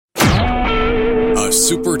a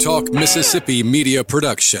Super Talk Mississippi media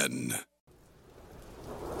production.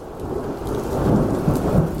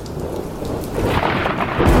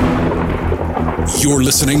 You're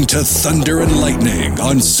listening to Thunder and Lightning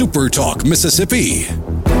on Super Talk Mississippi.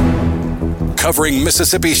 Covering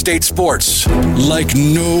Mississippi State sports like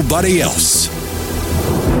nobody else.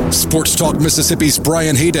 Sports Talk Mississippi's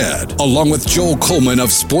Brian Haydad, along with Joel Coleman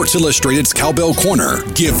of Sports Illustrated's Cowbell Corner,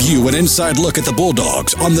 give you an inside look at the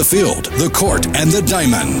Bulldogs on the field, the court, and the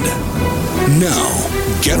diamond.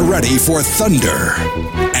 Now, get ready for Thunder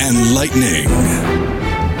and Lightning.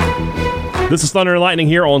 This is Thunder and Lightning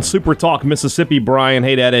here on Super Talk Mississippi. Brian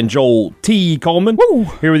Haydad and Joel T. Coleman. Woo.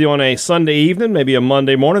 Here with you on a Sunday evening, maybe a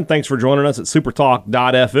Monday morning. Thanks for joining us at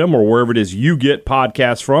supertalk.fm or wherever it is you get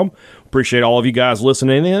podcasts from. Appreciate all of you guys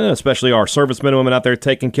listening in, especially our servicemen and women out there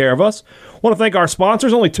taking care of us. Want to thank our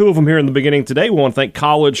sponsors, only two of them here in the beginning today. We want to thank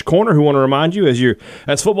College Corner, who want to remind you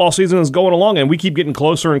as football season is going along and we keep getting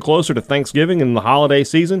closer and closer to Thanksgiving and the holiday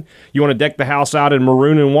season, you want to deck the house out in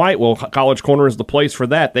maroon and white? Well, College Corner is the place for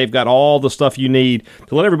that. They've got all the stuff you need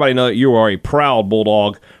to let everybody know that you are a proud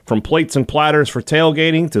Bulldog, from plates and platters for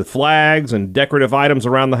tailgating to flags and decorative items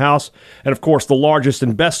around the house, and of course the largest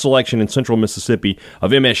and best selection in Central Mississippi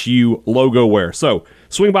of MSU logo wear. So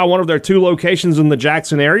swing by one of their two locations in the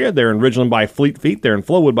Jackson area. They're in Ridgeland by Fleet Feet. They're in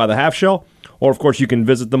Flowood by the Half Shell. Or, of course, you can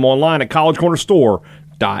visit them online at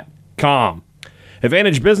collegecornerstore.com.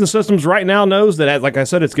 Advantage Business Systems right now knows that, like I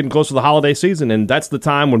said, it's getting close to the holiday season, and that's the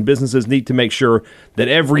time when businesses need to make sure that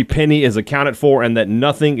every penny is accounted for and that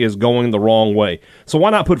nothing is going the wrong way. So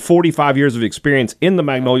why not put 45 years of experience in the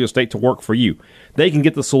Magnolia State to work for you? They can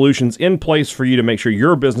get the solutions in place for you to make sure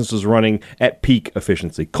your business is running at peak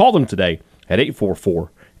efficiency. Call them today at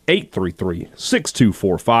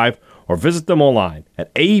 844-833-6245 or visit them online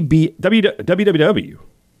at www.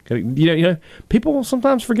 People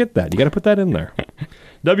sometimes forget that. You got to put that in there.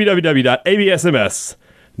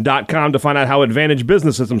 www.absms.com to find out how Advantage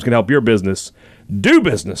Business Systems can help your business do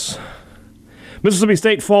business. Mississippi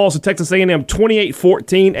State falls to Texas A&M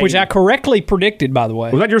 28-14. Which I correctly predicted, by the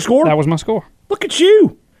way. Was that your score? That was my score. Look at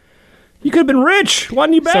you. You could have been rich. Why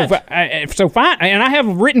didn't you bet? So fine. And I have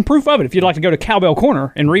written proof of it if you'd like to go to Cowbell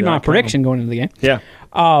Corner and read my prediction going into the game. Yeah.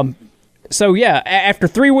 So, yeah, after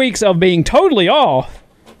 3 weeks of being totally off,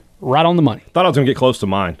 right on the money. Thought I was going to get close to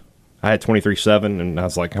mine. I had 23-7, and I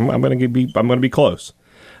was like, I'm going to be close.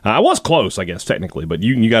 I was close, I guess, technically, but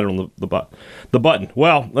you got it on the button.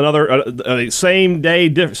 Well, another same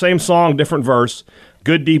day, same song, different verse.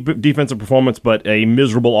 Good defensive performance, but a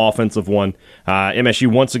miserable offensive one.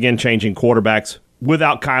 MSU once again changing quarterbacks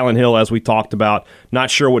without Kylan Hill, as we talked about.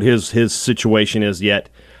 Not sure what his situation is yet.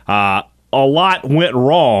 A lot went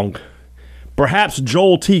wrong. Perhaps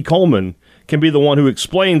Joel T. Coleman can be the one who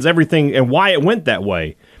explains everything and why it went that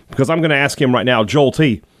way. Because I'm going to ask him right now, Joel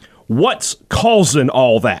T., what's causing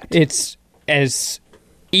all that? It's as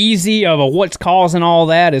easy of a what's causing all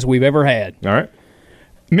that as we've ever had. All right.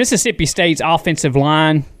 Mississippi State's offensive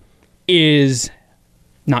line is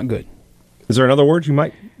not good. Is there another word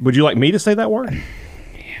would you like me to say that word?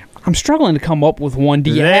 I'm struggling to come up with one.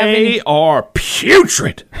 Do you have any? They are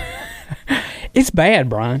putrid. It's bad,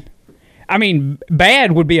 Brian. I mean,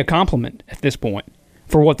 bad would be a compliment at this point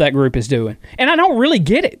for what that group is doing. And I don't really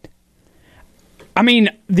get it. I mean,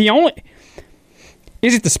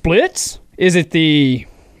 is it the splits? Is it the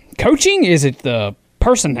coaching? Is it the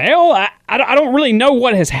personnel? I don't really know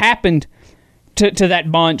what has happened to that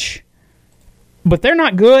bunch, but they're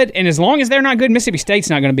not good, and as long as they're not good, Mississippi State's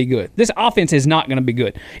not going to be good. This offense is not going to be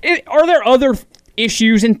good. Are there other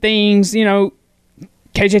issues and things?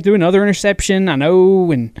 KJ threw another interception, I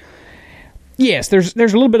know, and yes, there's a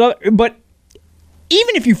little bit of, but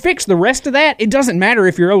even if you fix the rest of that, it doesn't matter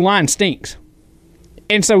if your O-line stinks.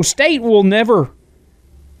 And so State will never,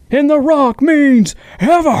 and the rock means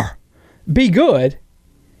ever, be good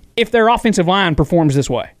if their offensive line performs this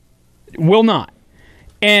way. Will not.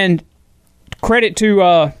 And credit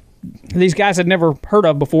to these guys I'd never heard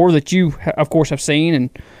of before that you, of course, have seen and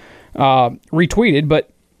retweeted, but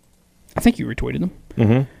I think you retweeted them.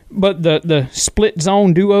 Mm-hmm. But the split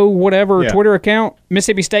zone duo, whatever, Twitter account,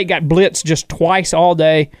 Mississippi State got blitzed just twice all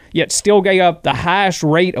day, yet still gave up the highest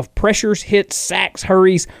rate of pressures, hits, sacks,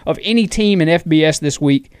 hurries of any team in FBS this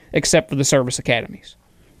week except for the service academies.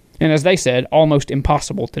 And as they said, almost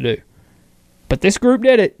impossible to do. But this group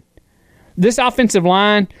did it. This offensive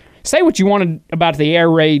line, say what you wanted about the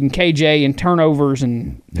air raid and KJ and turnovers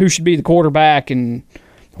and who should be the quarterback and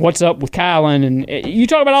what's up with Kylan. And you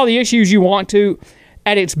talk about all the issues you want to.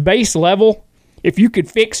 At its base level, if you could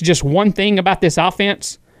fix just one thing about this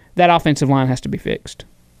offense, that offensive line has to be fixed.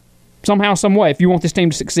 Somehow, some way, if you want this team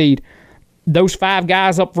to succeed, those 5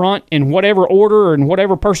 guys up front in whatever order and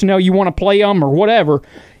whatever personnel you want to play them or whatever,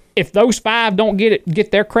 if those 5 don't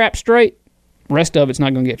get their crap straight, the rest of it's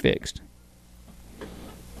not going to get fixed.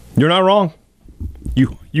 You're not wrong.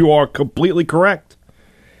 You are completely correct.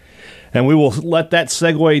 And we will let that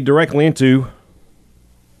segue directly into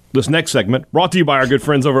this next segment, brought to you by our good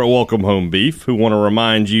friends over at Welcome Home Beef, who want to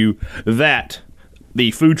remind you that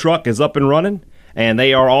the food truck is up and running, and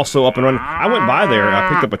they are also up and running. I went by there. I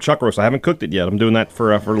picked up a chuck roast. I haven't cooked it yet. I'm doing that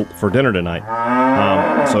for dinner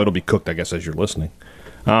tonight. So it'll be cooked, I guess, as you're listening.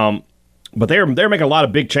 But they're making a lot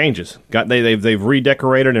of big changes. They've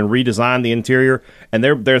redecorated and redesigned the interior, and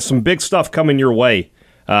there's some big stuff coming your way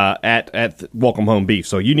at Welcome Home Beef.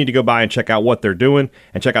 So you need to go by and check out what they're doing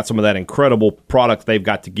and check out some of that incredible product they've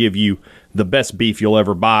got to give you the best beef you'll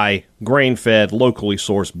ever buy. Grain-fed, locally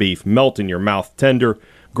sourced beef, melt in your mouth, tender,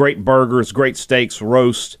 great burgers, great steaks,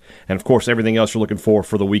 roast, and of course everything else you're looking for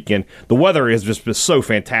the weekend. The weather is just so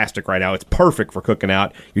fantastic right now. It's perfect for cooking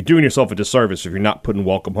out. You're doing yourself a disservice if you're not putting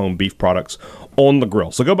Welcome Home Beef products on the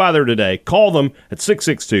grill. So go by there today. Call them at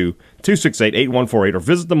 662-268-8148 or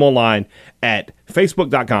visit them online at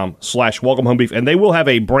facebook.com/Welcome Home Beef, and they will have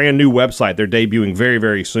a brand new website they're debuting very,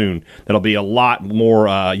 very soon that'll be a lot more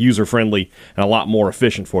user-friendly and a lot more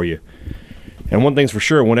efficient for you. And one thing's for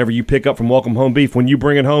sure, whenever you pick up from Welcome Home Beef, when you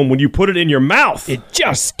bring it home, when you put it in your mouth, it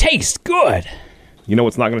just tastes good. You know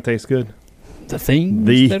what's not going to taste good? The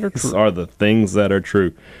things that are true. These are the things that are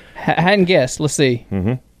true. I hadn't guessed. Let's see.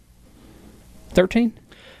 13?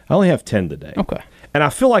 I only have 10 today. Okay. And I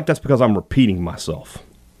feel like that's because I'm repeating myself.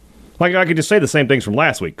 Like I could just say the same things from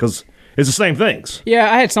last week because it's the same things. Yeah,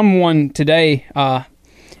 I had someone today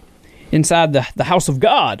inside the House of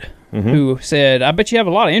God who said, I bet you have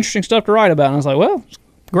a lot of interesting stuff to write about. And I was like, well, it's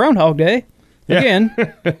Groundhog Day. Yeah. Again.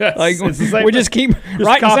 Like, we just keep writing the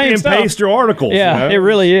same stuff. Copy and paste your articles. Yeah, it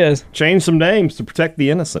really is. Change some names to protect the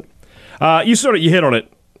innocent. You hit on it.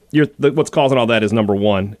 What's causing all that is number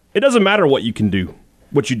one. It doesn't matter what you can do,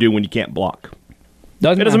 what you do when you can't block.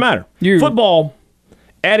 It doesn't matter. Football,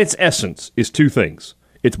 at its essence, is two things.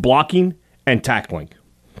 It's blocking and tackling.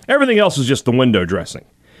 Everything else is just the window dressing.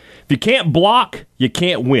 If you can't block, you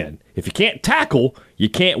can't win. If you can't tackle, you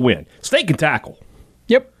can't win. State can tackle.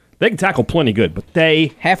 Yep. They can tackle plenty good, but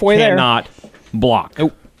they halfway cannot block.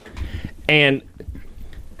 Nope. And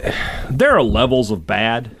there are levels of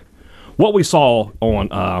bad. What we saw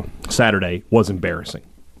on Saturday was embarrassing.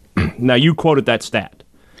 Now, you quoted that stat.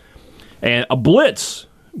 And a blitz,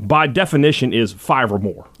 by definition, is 5 or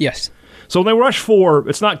more. Yes. So when they rush 4,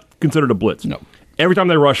 it's not considered a blitz. No. Every time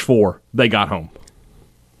they rush 4, they got home.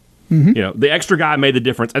 You know, the extra guy made the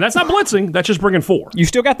difference. And that's not blitzing. That's just bringing 4. You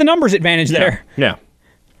still got the numbers advantage there. Yeah.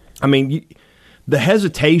 I mean, the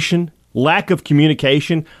hesitation, lack of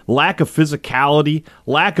communication, lack of physicality,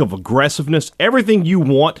 lack of aggressiveness, everything you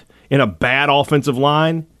want in a bad offensive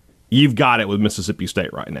line, you've got it with Mississippi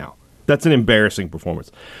State right now. That's an embarrassing performance.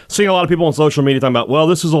 Seeing a lot of people on social media talking about, well,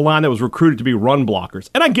 this is a line that was recruited to be run blockers.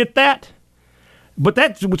 And I get that. But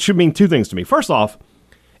that should mean two things to me. First off,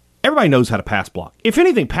 everybody knows how to pass block. If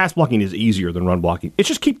anything, pass blocking is easier than run blocking. It's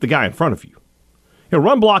just keep the guy in front of you. You know,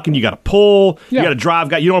 run blocking, you got to pull, you got to drive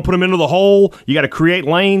guy. You don't want to put him into the hole. You got to create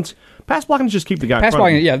lanes. Pass blocking is just keep the guy in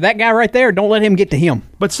front of you. Yeah, that guy right there, don't let him get to him.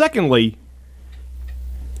 But secondly,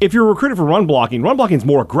 if you're recruited for run blocking is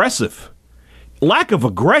more aggressive. Lack of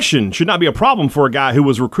aggression should not be a problem for a guy who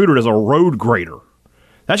was recruited as a road grader.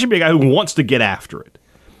 That should be a guy who wants to get after it.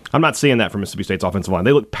 I'm not seeing that from Mississippi State's offensive line.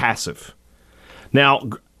 They look passive. Now,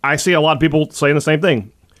 I see a lot of people saying the same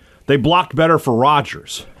thing. They blocked better for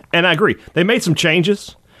Rodgers. And I agree. They made some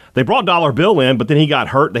changes. They brought Dollar Bill in, but then he got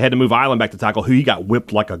hurt. They had to move Island back to tackle, who he got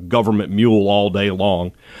whipped like a government mule all day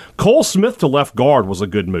long. Cole Smith to left guard was a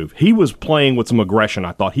good move. He was playing with some aggression,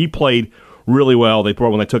 I thought. He played really well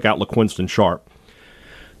when they took out LaQuinston Sharp.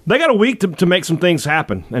 They got a week to make some things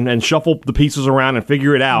happen and shuffle the pieces around and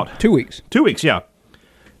figure it out. 2 weeks. 2 weeks, yeah.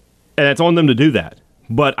 And it's on them to do that.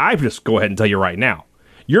 But I just go ahead and tell you right now,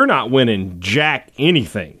 you're not winning jack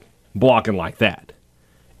anything blocking like that.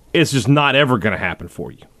 It's just not ever going to happen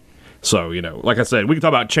for you. So, you know, like I said, we can talk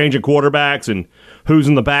about changing quarterbacks and who's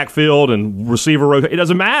in the backfield and receiver rotation. It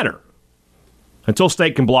doesn't matter. Until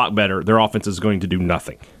State can block better, their offense is going to do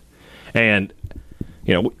nothing. And,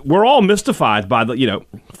 you know, we're all mystified by the,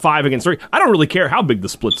 5 against 3. I don't really care how big the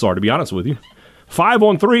splits are, to be honest with you. 5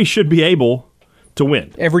 on 3 should be able to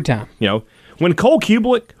win. Every time. You know, when Cole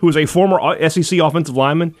Kubelik, who is a former SEC offensive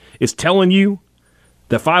lineman, is telling you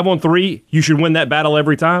that 5 on 3, you should win that battle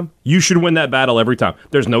every time, you should win that battle every time.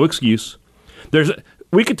 There's no excuse.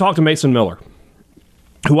 We could talk to Mason Miller.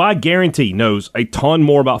 who I guarantee knows a ton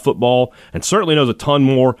more about football and certainly knows a ton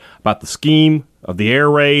more about the scheme of the air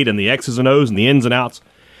raid and the X's and O's and the ins and outs.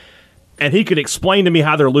 And he could explain to me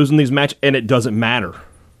how they're losing these matches, and it doesn't matter.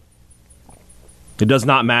 It does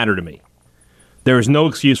not matter to me. There is no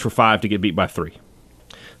excuse for 5 to get beat by 3.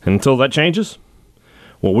 And until that changes,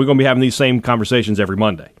 well, we're going to be having these same conversations every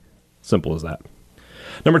Monday. Simple as that.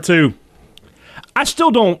 Number 2, I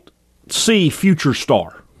still don't see future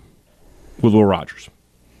star with Will Rogers.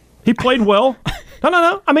 He played well.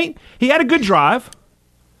 No. I mean, he had a good drive.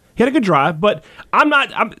 But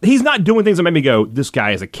he's not doing things that make me go, this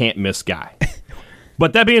guy is a can't-miss guy.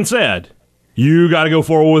 But that being said, you got to go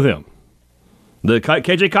forward with him. The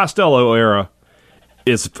KJ Costello era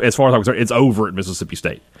is, as far as I'm concerned, it's over at Mississippi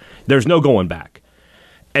State. There's no going back.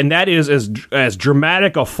 And that is as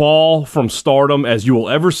dramatic a fall from stardom as you will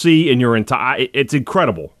ever see in your entire... It's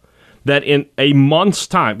incredible that in a month's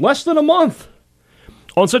time, less than a month,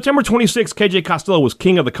 on September 26th, KJ Costello was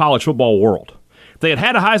king of the college football world. If they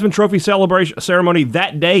had a Heisman Trophy celebration ceremony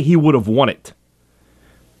that day, he would have won it.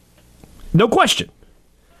 No question.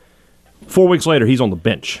 4 weeks later, he's on the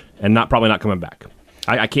bench and probably not coming back.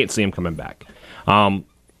 I can't see him coming back.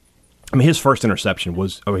 I mean, his first interception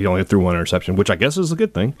was... he only threw one interception, which I guess is a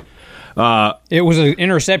good thing. It was an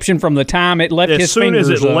interception from the time it left his fingers.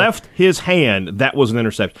 As soon as it left his hand, that was an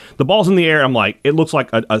interception. The ball's in the air, I'm like, it looks like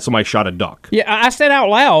somebody shot a duck. Yeah, I said out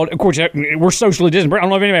loud, of course, we're socially distant. I don't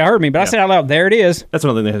know if anybody heard me, but I said out loud, there it is. That's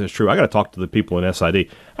another thing that's true. I got to talk to the people in SID.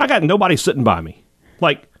 I got nobody sitting by me.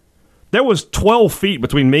 Like, there was 12 feet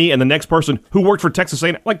between me and the next person who worked for Texas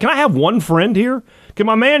A&M. Like, can I have one friend here? Can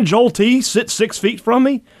my man Joel T sit 6 feet from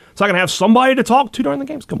me so I can have somebody to talk to during the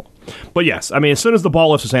games? Come on. But yes, I mean, as soon as the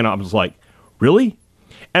ball lifts his hand, I was like, really?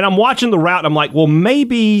 And I'm watching the route, and I'm like, well,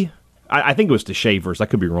 maybe, I think it was to Shavers. I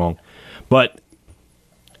could be wrong. But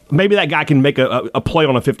maybe that guy can make a play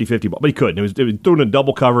on a 50-50 ball. But he couldn't. It was doing a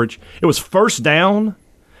double coverage. It was first down.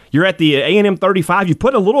 You're at the A&M 35. You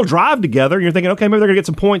put a little drive together, and you're thinking, okay, maybe they're going to get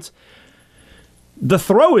some points. The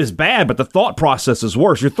throw is bad, but the thought process is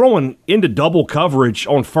worse. You're throwing into double coverage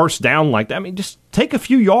on first down like that. I mean, just take a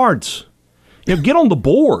few yards. Get on the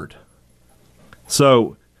board.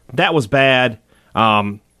 So that was bad.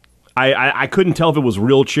 I couldn't tell if it was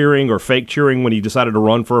real cheering or fake cheering when he decided to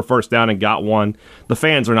run for a first down and got one. The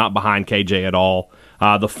fans are not behind KJ at all.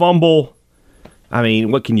 The fumble, I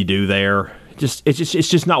mean, what can you do there? It's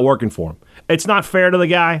just not working for him. It's not fair to the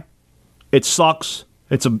guy. It sucks.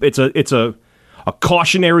 It's a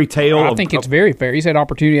cautionary tale. I think it's very fair. He's had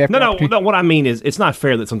opportunity after opportunity. No. What I mean is, it's not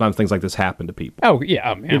fair that sometimes things like this happen to people. Oh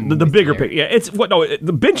yeah, the bigger picture. Yeah,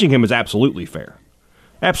 the benching him is absolutely fair.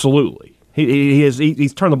 Absolutely,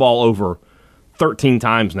 he's turned the ball over 13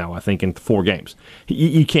 times now. I think in 4 games.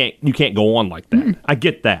 You can't go on like that. Mm. I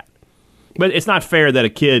get that, but it's not fair that a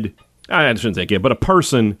kid. I shouldn't say a kid, but a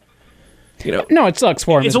person. No, it sucks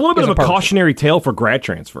for him. It's a little bit of a cautionary tale for grad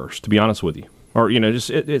transfers, to be honest with you. Or,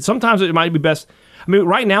 sometimes it might be best. I mean,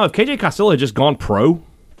 right now, if KJ Costello had just gone pro,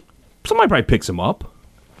 somebody probably picks him up.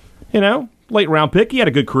 Late round pick. He had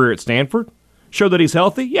a good career at Stanford. Showed that he's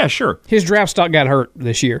healthy. Yeah, sure. His draft stock got hurt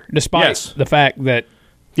this year, despite the fact that...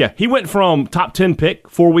 Yeah, he went from top 10 pick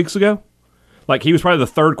 4 weeks ago. Like, he was probably the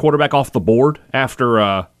third quarterback off the board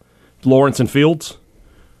after Lawrence and Fields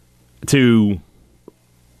to,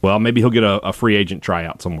 well, maybe he'll get a free agent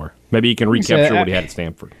tryout somewhere. Maybe he can recapture what he had at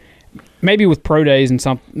Stanford. Maybe with pro days and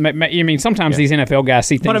something. I mean, sometimes these NFL guys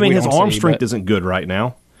see things. But I mean, his arm strength isn't good right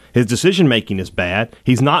now. His decision making is bad.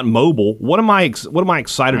 He's not mobile. What am I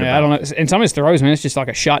excited about? I don't know. And some of his throws, man, it's just like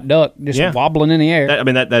a shot duck, just wobbling in the air.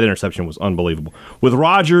 That interception was unbelievable. With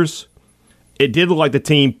Rodgers, it did look like the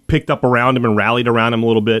team picked up around him and rallied around him a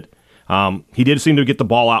little bit. He did seem to get the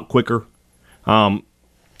ball out quicker.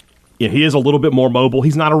 He is a little bit more mobile.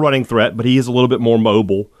 He's not a running threat, but he is a little bit more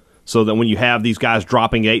mobile. So that when you have these guys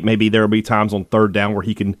dropping 8, maybe there will be times on third down where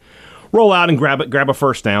he can roll out and grab a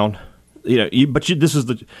first down. This is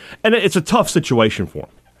and it's a tough situation for him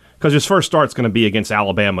because his first start's going to be against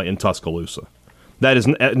Alabama in Tuscaloosa. That is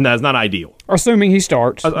not ideal. Assuming he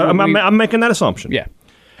starts, I'm making that assumption. Yeah,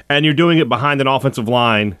 and you're doing it behind an offensive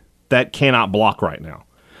line that cannot block right now.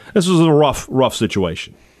 This is a rough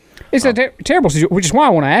situation. It's a terrible situation, which is why I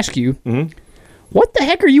want to ask you. Mm-hmm. What the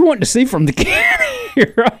heck are you wanting to see from the kid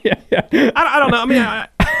here? I don't know. I mean,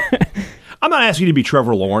 I'm not asking you to be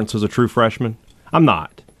Trevor Lawrence as a true freshman. I'm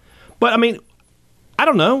not. But, I mean, I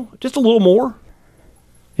don't know. Just a little more.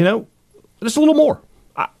 Just a little more.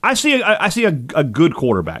 I see a good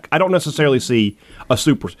quarterback. I don't necessarily see a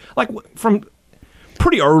super. Like, from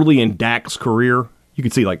pretty early in Dak's career, you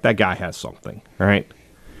could see, like, that guy has something, all right?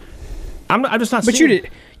 I'm just not seeing it.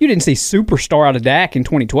 You didn't see superstar out of Dak in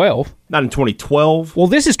 2012. Not in 2012. Well,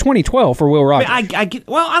 this is 2012 for Will Rogers. I get.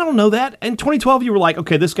 Well, I don't know that. In 2012, you were like,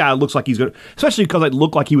 okay, this guy looks like he's going to, especially because it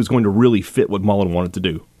looked like he was going to really fit what Mullen wanted to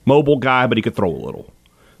do. Mobile guy, but he could throw a little.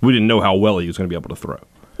 We didn't know how well he was going to be able to throw.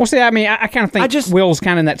 Well, see, I mean, I kind of think Will's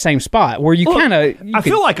kind of in that same spot where you kind of. I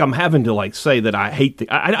feel like I'm having to like say that I hate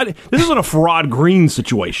this isn't a Farrod Green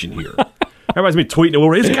situation here. Everybody's been tweeting,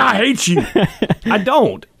 well, this guy hates you. I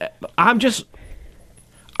don't.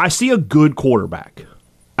 I see a good quarterback.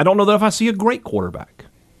 I don't know that if I see a great quarterback.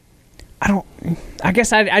 I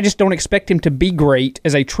guess I just don't expect him to be great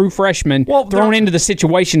as a true freshman thrown into the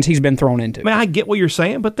situations he's been thrown into. I mean, I get what you're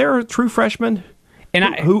saying, but there are true freshmen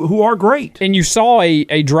who are great. And you saw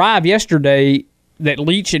a drive yesterday that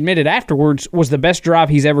Leach admitted afterwards was the best drive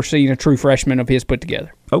he's ever seen a true freshman of his put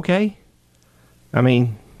together. Okay. I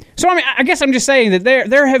mean... So, I mean, I guess I'm just saying that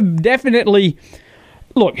there have definitely...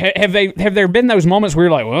 Look, have there been those moments where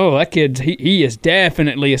you're like, whoa, that kid, he is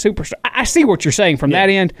definitely a superstar? I see what you're saying from that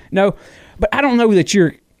end. No, but I don't know that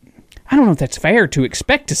I don't know if that's fair to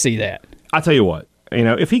expect to see that. I'll tell you what.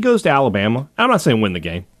 If he goes to Alabama, I'm not saying win the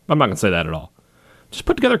game. I'm not going to say that at all. Just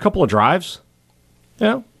put together a couple of drives.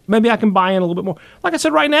 Maybe I can buy in a little bit more. Like I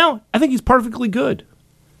said, right now, I think he's perfectly good.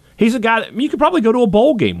 He's a guy that you could probably go to a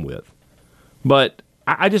bowl game with. But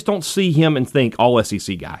I just don't see him and think all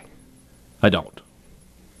SEC guy. I don't.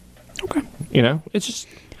 Okay. It's just...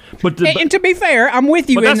 And to be fair, I'm with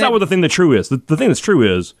you. But that's not what the thing that's true is. The thing that's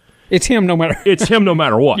true is... It's him no matter... It's him no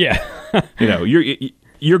matter what. Yeah.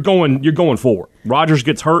 You're going forward. Rodgers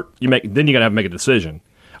gets hurt, then you got to have to make a decision.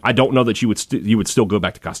 I don't know that you would still go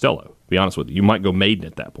back to Costello, to be honest with you. You might go Maiden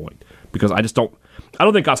at that point. Because I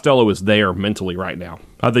don't think Costello is there mentally right now.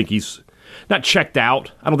 I think he's not checked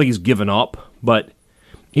out. I don't think he's given up, but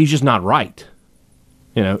he's just not right.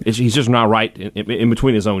 He's just not right in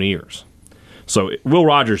between his own ears. So Will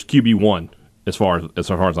Rogers, QB1, as far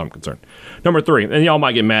as I'm concerned. Number 3, and y'all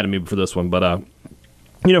might get mad at me for this one, but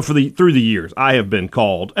through the years, I have been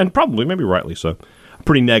called, and probably maybe rightly so, a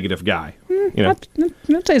pretty negative guy. I'd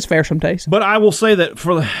say it's fair some days. But I will say that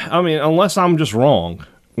unless I'm just wrong,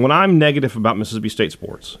 when I'm negative about Mississippi State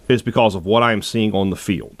sports, it's because of what I am seeing on the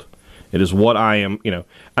field. It is what I am, and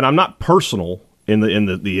I'm not personal in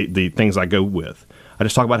the things I go with. I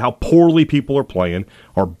just talk about how poorly people are playing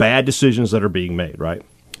or bad decisions that are being made, right?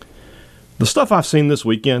 The stuff I've seen this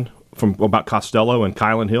weekend about Costello and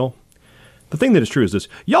Kylan Hill, the thing that is true is this.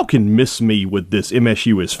 Y'all can miss me with this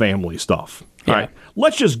MSU is family stuff. Yeah. All right?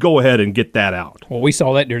 Let's just go ahead and get that out. Well, we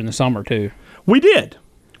saw that during the summer, too. We did.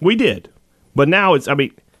 But now it's,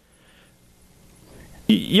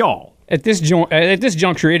 y'all. At this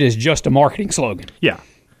juncture, it is just a marketing slogan. Yeah.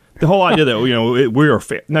 The whole idea that, we are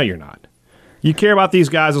no, you're not. You care about these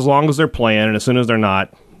guys as long as they're playing, and as soon as they're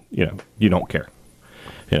not, you don't care.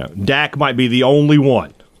 Dak might be the only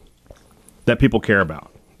one that people care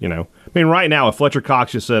about. Right now, if Fletcher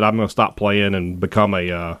Cox just said, I'm going to stop playing and become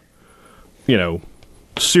a,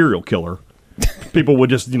 serial killer, people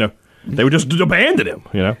would just, they would just abandon him.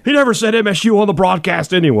 He never said MSU on the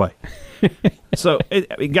broadcast anyway. So,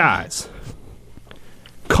 guys,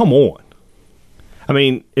 come on.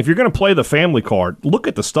 If you're going to play the family card, look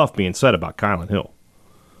at the stuff being said about Kylan Hill.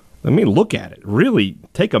 Look at it. Really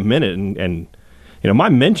take a minute and my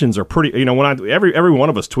mentions are pretty. When every one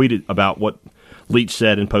of us tweeted about what Leach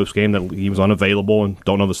said in postgame that he was unavailable and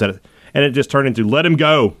don't know the set, and it just turned into let him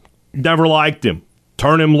go. Never liked him.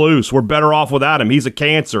 Turn him loose. We're better off without him. He's a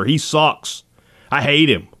cancer. He sucks. I hate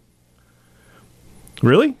him.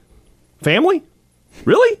 Really? Family?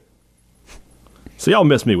 Really? So y'all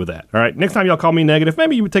miss me with that, all right? Next time y'all call me negative,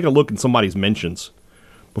 maybe you would take a look at somebody's mentions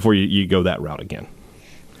before you go that route again.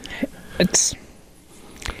 It's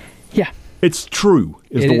true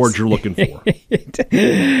is the word you're looking for.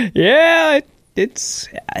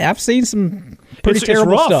 I've seen some pretty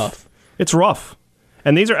terrible stuff. It's rough.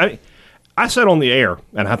 And these are, I said on the air,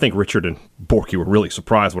 and I think Richard and Borky were really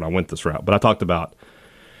surprised when I went this route, but we talked about,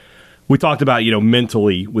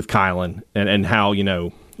 mentally with Kylan and how,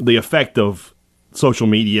 the effect of social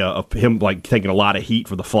media of him taking a lot of heat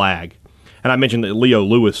for the flag. And I mentioned that Leo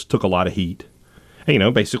Lewis took a lot of heat.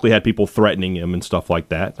 And, basically had people threatening him and stuff like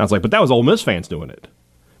that. I was like, but that was Ole Miss fans doing it,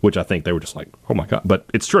 which I think they were just like, oh my God, but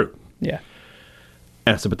it's true. Yeah.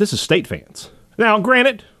 And I said, but this is State fans. Now,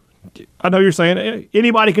 granted, I know you're saying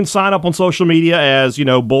anybody can sign up on social media as,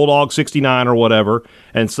 Bulldog 69 or whatever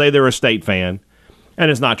and say they're a State fan,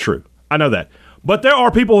 and it's not true. I know that. But there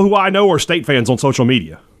are people who I know are State fans on social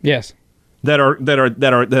media. Yes. That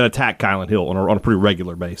attack Kylan Hill on a pretty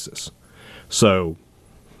regular basis. So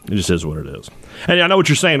it just is what it is. And I know what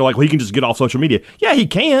you're saying. He can just get off social media. Yeah, he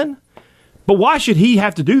can. But why should he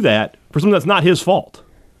have to do that for something that's not his fault?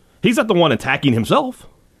 He's not the one attacking himself.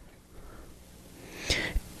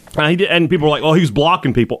 And people are like, oh, he's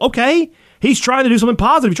blocking people. Okay. He's trying to do something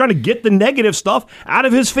positive. He's trying to get the negative stuff out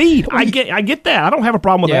of his feed. I get that. I don't have a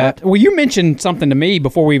problem with that. Well, you mentioned something to me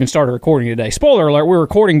before we even started recording today. Spoiler alert, we were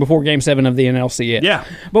recording before Game 7 of the NLCS. Yeah.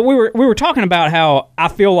 But we were talking about how I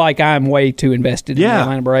feel like I'm way too invested in the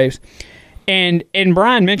Atlanta Braves. And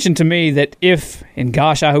Brian mentioned to me that and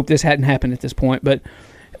gosh, I hope this hadn't happened at this point, but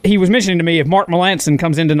he was mentioning to me if Mark Melancon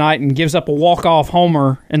comes in tonight and gives up a walk-off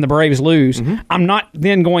homer and the Braves lose, I'm not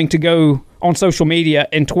then going to go on social media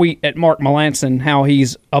and tweet at Mark Melancon how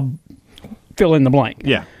he's a fill in the blank.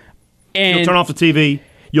 Yeah. And you'll turn off the TV,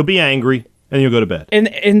 you'll be angry, and you'll go to bed.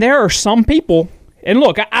 And there are some people, and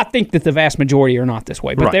look, I think that the vast majority are not this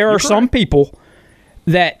way, but there are some people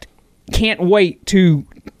that can't wait to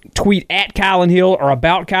tweet at Kylan Hill or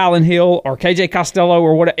about Kylan Hill or KJ Costello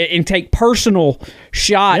or what, and take personal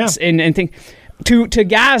shots and think to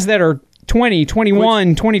guys that are 20,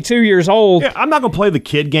 21, 22 years old. Yeah, I'm not going to play the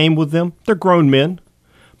kid game with them. They're grown men.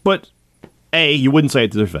 But A, you wouldn't say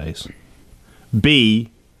it to their face.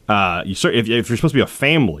 B, if you're supposed to be a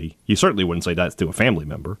family, you certainly wouldn't say that to a family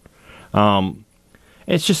member.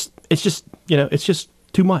 It's just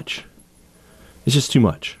too much. It's just too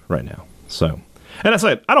much right now. So, and I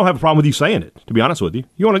said, I don't have a problem with you saying it, to be honest with you.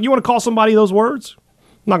 You want to call somebody those words?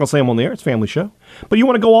 I'm not going to say them on the air. It's a family show. But you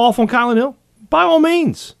want to go off on Kylan Hill? By all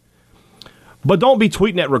means. But don't be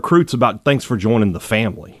tweeting at recruits about thanks for joining the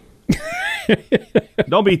family.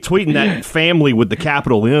 Don't be tweeting that family with the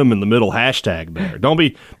capital M in the middle hashtag there. Don't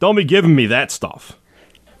be giving me that stuff.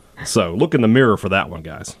 So look in the mirror for that one,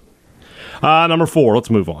 guys. Number 4,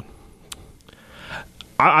 let's move on.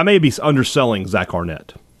 I may be underselling Zach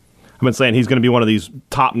Arnett. I've been saying he's going to be one of these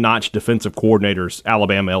top-notch defensive coordinators,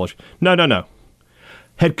 Alabama, LSU. No.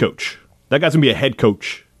 Head coach. That guy's going to be a head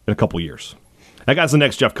coach in a couple years. That guy's the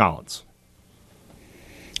next Jeff Collins.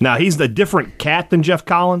 Now, he's a different cat than Jeff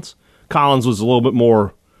Collins. Collins was a little bit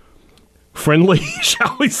more friendly,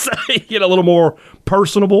 shall we say, a little more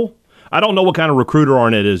personable. I don't know what kind of recruiter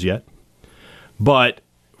Arnett is yet. But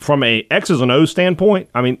from a X's and O's standpoint,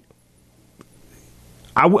 I mean,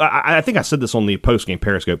 I think I said this on the post-game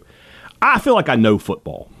Periscope. I feel like I know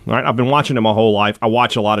football. Right? I've been watching it my whole life. I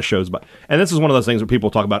watch a lot of shows. And this is one of those things where people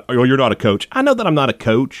talk about, oh, you're not a coach. I know that I'm not a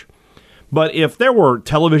coach. But if there were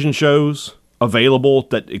television shows available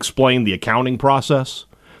that explain the accounting process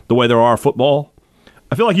the way there are football,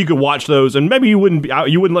 I feel like you could watch those, and maybe you wouldn't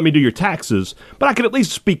let me do your taxes, but I could at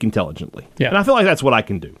least speak intelligently. Yeah. And I feel like that's what I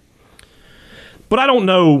can do. But I don't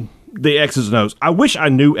know the X's and O's. I wish I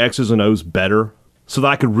knew X's and O's better so that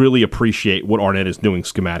I could really appreciate what Arnett is doing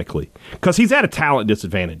schematically. Because he's at a talent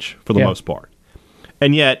disadvantage for the most part.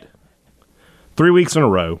 And yet, 3 weeks in a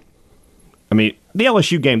row, I mean, the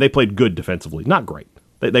LSU game, they played good defensively. Not great.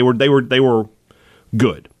 They were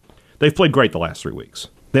good. They've played great the last 3 weeks.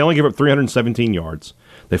 They only gave up 317 yards.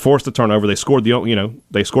 They forced a turnover. They scored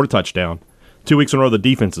they scored a touchdown. 2 weeks in a row, the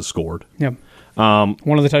defense has scored. Yeah.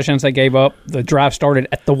 One of the touchdowns they gave up, the drive started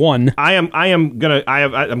at the 1. I'm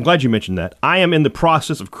glad you mentioned that. I am in the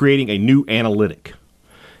process of creating a new analytic.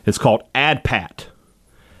 It's called ADPAT.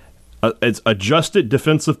 It's adjusted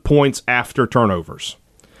defensive points after turnovers.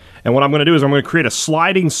 And what I'm going to do is I'm going to create a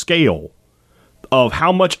sliding scale of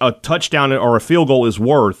how much a touchdown or a field goal is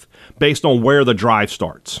worth based on where the drive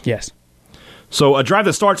starts. Yes. So a drive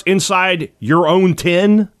that starts inside your own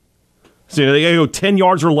 10, so they go 10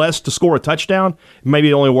 yards or less to score a touchdown,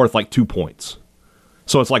 maybe only worth like 2 points.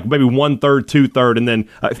 So it's like maybe 1/3, 2/3, and then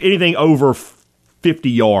if anything over 50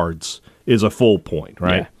 yards is a full point,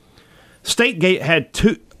 right? Yeah.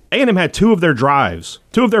 A&M had 2 of their drives,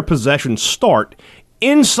 2 of their possessions start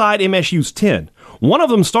inside MSU's 10. One of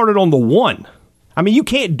them started on the 1. I mean, you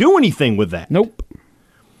can't do anything with that. Nope.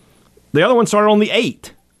 The other one started on the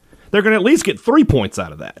 8. They're going to at least get 3 points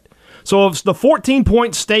out of that. So if the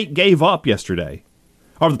 14-point State gave up yesterday,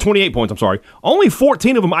 or the 28 points, I'm sorry, only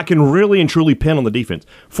 14 of them I can really and truly pin on the defense.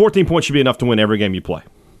 14 points should be enough to win every game you play.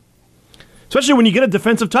 Especially when you get a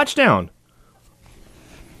defensive touchdown.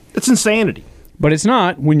 It's insanity. But it's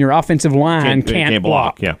not when your offensive line can't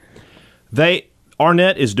block. Yeah.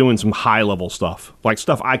 Arnett is doing some high-level stuff, like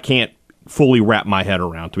stuff I can't fully wrap my head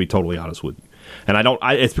around, to be totally honest with you. And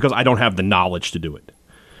it's because I don't have the knowledge to do it.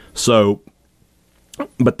 So,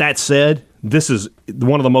 but that said, this is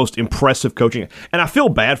one of the most impressive coaching. And I feel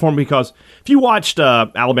bad for him because if you watched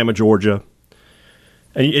Alabama, Georgia,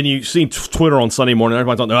 and you see Twitter on Sunday morning,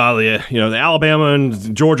 everybody's talking, oh, yeah, the Alabama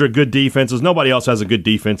and Georgia good defenses. Nobody else has a good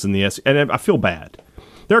defense in the SEC. And I feel bad.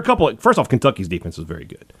 There are a couple. First off, Kentucky's defense is very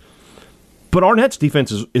good. But Arnett's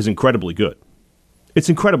defense is incredibly good. It's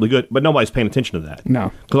incredibly good, but nobody's paying attention to that.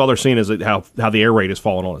 No. Because all they're seeing is how the air raid has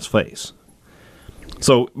fallen on his face.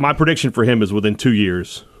 So my prediction for him is within 2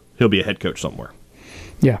 years, he'll be a head coach somewhere.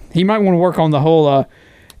 Yeah. He might want to work on the whole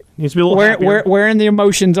Needs to be a little happier. wearing the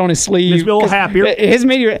emotions on his sleeve. Needs to be a little happier. His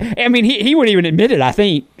media, I mean, he wouldn't even admit it, I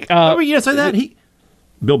think. You say that?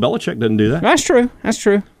 Bill Belichick doesn't do that. That's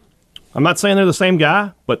true. I'm not saying they're the same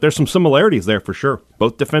guy, but there's some similarities there for sure.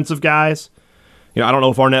 Both defensive guys. I don't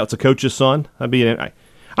know if Arnett's a coach's son. That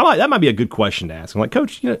might be a good question to ask. I'm like,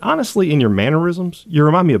 Coach, honestly, in your mannerisms, you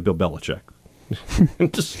remind me of Bill Belichick.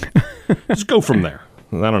 just go from there.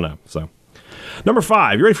 I don't know. So, number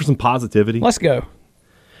 5, you ready for some positivity? Let's go.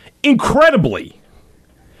 Incredibly,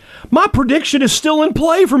 my prediction is still in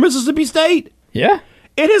play for Mississippi State. Yeah.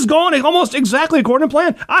 It has gone almost exactly according to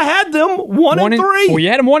plan. I had them 1-3. Well, you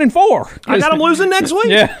had them 1-4. I got them losing next week.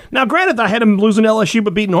 Yeah. Now, granted, I had them losing LSU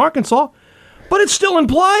but beating Arkansas, but it's still in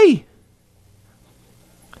play.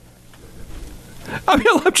 I mean,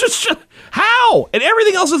 I'm just how? And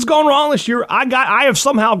everything else that's gone wrong this year, I have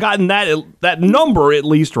somehow gotten that number at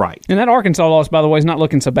least right. And that Arkansas loss, by the way, is not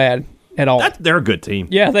looking so bad at all. They're a good team.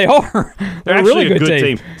 Yeah, they are. They're a actually really good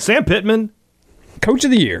team. Sam Pittman, Coach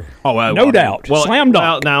of the year. Oh, no doubt. Slam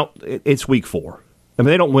dunk. Now it's week 4. I mean,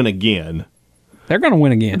 they don't win again. They're going to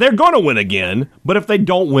win again. They're going to win again, but if they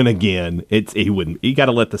don't win again, you got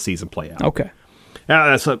to let the season play out. Okay.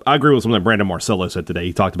 I agree with something that Brandon Marcello said today.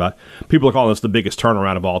 He talked about people are calling this the biggest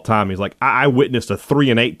turnaround of all time. He's like, I witnessed a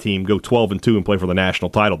 3-8 team go 12-2 and play for the national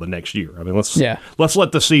title the next year. I mean, let's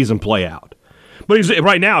let the season play out. But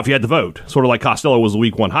right now, if you had to vote, sort of like Costello was the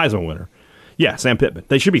Week 1 Heisman winner. Yeah, Sam Pittman.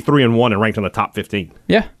 They should be 3-1 and ranked in the top 15.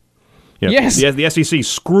 Yeah. Yes. The SEC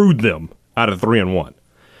screwed them out of 3-1.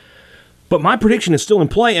 But my prediction is still in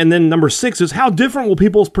play. And then number 6 is how different will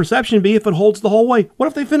people's perception be if it holds the whole way? What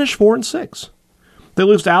if they finish 4-6? They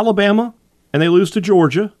lose to Alabama and they lose to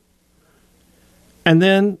Georgia, and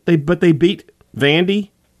then they beat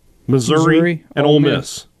Vandy, Missouri and Ole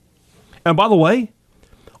Miss. And by the way,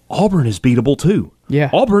 Auburn is beatable too. Yeah,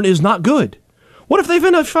 Auburn is not good. What if they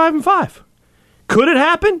finish 5-5? Could it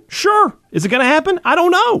happen? Sure. Is it going to happen? I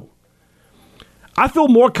don't know. I feel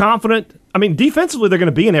more confident. I mean, defensively, they're going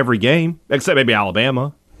to be in every game, except maybe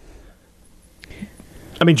Alabama.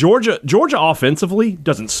 I mean, Georgia offensively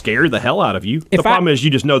doesn't scare the hell out of you. The problem is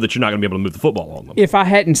you just know that you're not going to be able to move the football on them. If I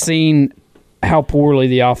hadn't seen how poorly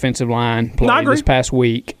the offensive line played this past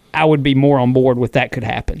week, I would be more on board with that could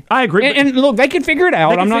happen. I agree. And look, they can figure it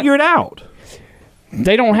out. They can figure it out.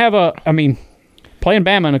 They don't have playing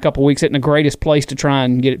Bama in a couple weeks isn't the greatest place to try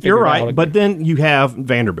and get it figured out. You're right, but then you have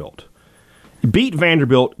Vanderbilt. Beat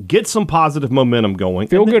Vanderbilt, get some positive momentum going.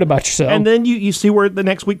 Feel good about yourself. And then you see where the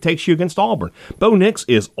next week takes you against Auburn. Bo Nix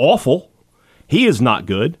is awful. He is not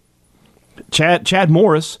good. Chad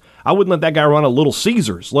Morris, I wouldn't let that guy run a Little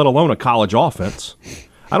Caesars, let alone a college offense.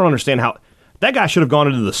 I don't understand how that guy should have gone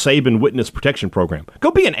into the Saban Witness Protection Program.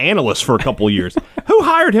 Go be an analyst for a couple of years. Who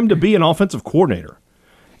hired him to be an offensive coordinator?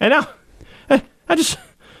 And now, I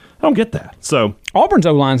don't get that. So Auburn's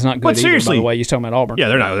O-line's not good either, by the way. You're talking about Auburn. Yeah,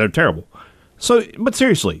 they're not. They're terrible. So, but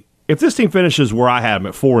seriously, if this team finishes where I had them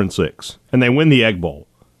at 4-6 and they win the Egg Bowl,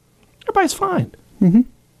 everybody's fine. Mm-hmm.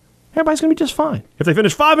 Everybody's going to be just fine. If they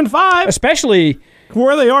finish 5-5, especially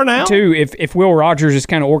where they are now, too. If Will Rogers is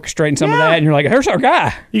kind of orchestrating some of that, and you're like, "Here's our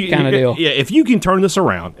guy," kind of deal. Yeah, if you can turn this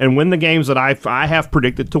around and win the games that I have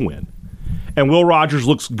predicted to win, and Will Rogers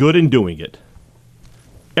looks good in doing it,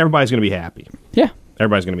 everybody's going to be happy. Yeah,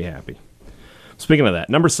 everybody's going to be happy. Speaking of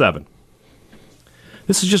that, number 7.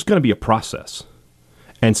 This is just going to be a process,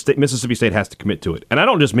 and Mississippi State has to commit to it. And I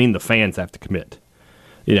don't just mean the fans have to commit.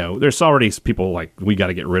 There's already people like, we got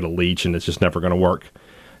to get rid of Leach, and it's just never going to work.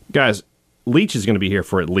 Guys, Leach is going to be here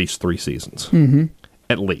for at least 3 seasons. Mm-hmm.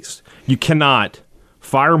 At least. You cannot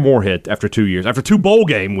fire Moorhead after 2 years, after 2 bowl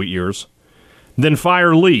game years, then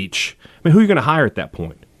fire Leach. I mean, who are you going to hire at that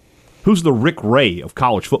point? Who's the Rick Ray of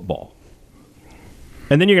college football?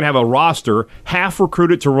 And then you're going to have a roster half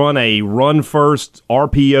recruited to run a run-first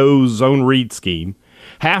RPO zone read scheme,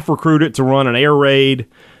 half recruited to run an air raid,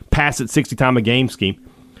 pass it 60 times a game scheme.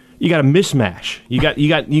 You got a mismatch. You got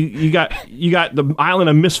the island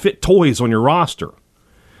of misfit toys on your roster.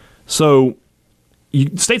 So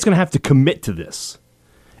State's going to have to commit to this.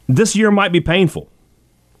 This year might be painful,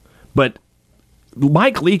 but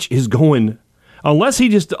Mike Leach is going. Unless he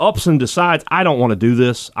just ups and decides, I don't want to do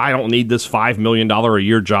this, I don't need this $5 million a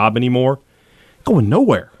year job anymore, going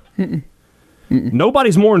nowhere. Mm-mm.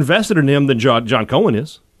 Nobody's more invested in him than John Cohen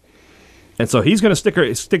is. And so he's going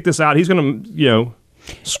to stick this out. He's going to,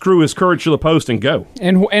 screw his courage to the post and go.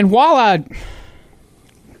 And while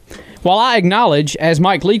While I acknowledge, as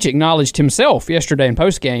Mike Leach acknowledged himself yesterday in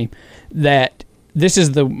postgame, that this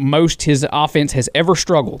is the most his offense has ever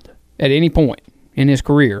struggled at any point in his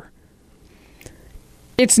career,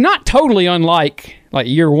 it's not totally unlike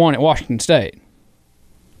year one at Washington State.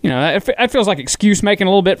 That feels like excuse making a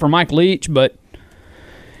little bit for Mike Leach, but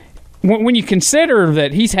when you consider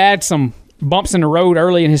that he's had some bumps in the road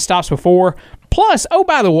early in his stops before, plus, oh,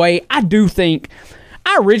 by the way, I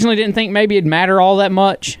originally didn't think maybe it'd matter all that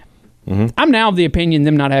much. Mm-hmm. I'm now of the opinion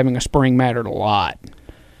them not having a spring mattered a lot.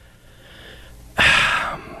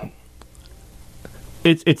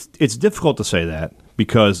 It's difficult to say that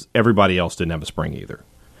because everybody else didn't have a spring either.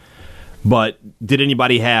 But did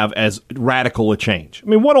anybody have as radical a change? I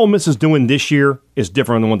mean, what Ole Miss is doing this year is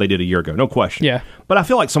different than what they did a year ago, no question. Yeah. But I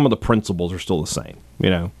feel like some of the principles are still the same,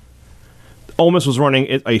 Ole Miss was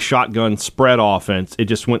running a shotgun spread offense. It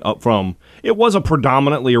just went up from – it was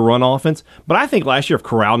predominantly a run offense. But I think last year if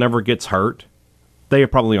Corral never gets hurt, they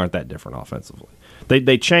probably aren't that different offensively.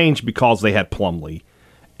 They changed because they had Plumlee,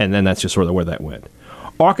 and then that's just sort of where that went.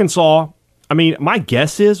 Arkansas, I mean, my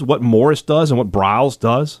guess is what Morris does and what Briles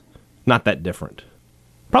does, not that different.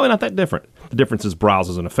 Probably not that different. The difference is Briles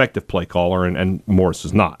is an effective play caller and Morris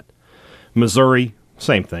is not. Missouri,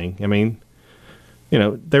 same thing. I mean,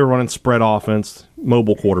 they were running spread offense,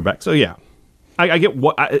 mobile quarterback. So, yeah, I get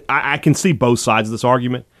what I can see both sides of this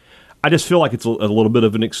argument. I just feel like it's a little bit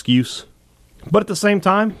of an excuse. But at the same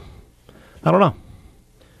time, I don't know.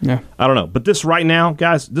 Yeah. I don't know. But this right now,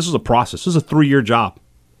 guys, this is a process. This is a 3-year job.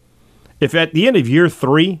 If at the end of year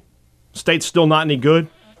 3, State's still not any good,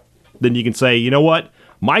 then you can say, you know what?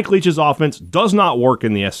 Mike Leach's offense does not work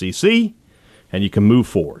in the SEC, and you can move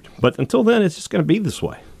forward. But until then, it's just going to be this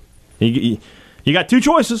way. You got 2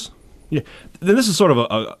 choices. Yeah. Then this is sort of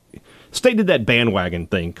a State did that bandwagon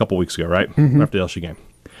thing a couple weeks ago, right? Mm-hmm. After the LSU game.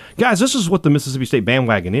 Guys, this is what the Mississippi State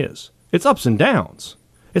bandwagon is. It's ups and downs.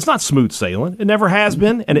 It's not smooth sailing. It never has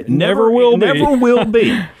been, and it never will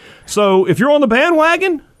be. So if you're on the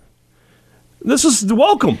bandwagon, this is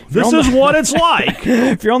welcome. This is what it's like.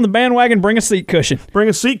 If you're on the bandwagon, bring a seat cushion. Bring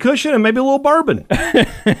a seat cushion and maybe a little bourbon.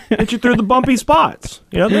 Get you through the bumpy spots.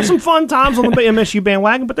 There's some fun times on the MSU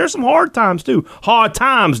bandwagon, but there's some hard times too. Hard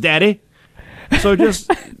times, Daddy. So just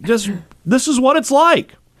this is what it's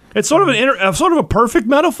like. It's sort of a perfect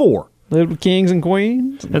metaphor. Little kings and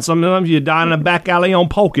queens. And sometimes you die in a back alley on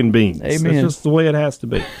pork and beans. Amen. That's just the way it has to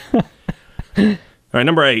be. All right,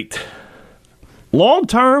 number 8. Long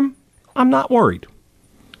term, I'm not worried.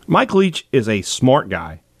 Mike Leach is a smart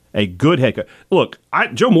guy, a good head coach. Look,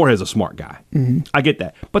 Joe Moorhead's a smart guy. Mm-hmm. I get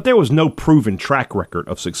that. But there was no proven track record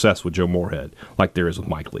of success with Joe Moorhead like there is with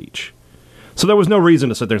Mike Leach. So there was no reason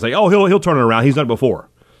to sit there and say, oh, he'll turn it around. He's done it before.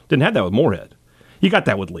 Didn't have that with Moorhead. You got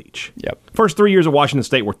that with Leach. Yep. First 3 years at Washington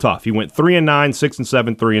State were tough. He went 3-9,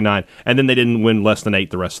 6-7, 3-9, and then they didn't win less than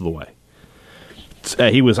 8 the rest of the way.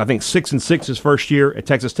 He was, I think, 6-6 his first year at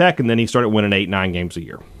Texas Tech, and then he started winning 8-9 games a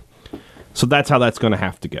year. So that's how that's going to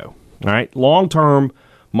have to go. All right. Long term,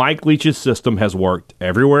 Mike Leach's system has worked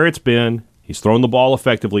everywhere it's been. He's thrown the ball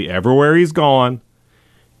effectively everywhere he's gone.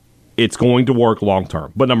 It's going to work long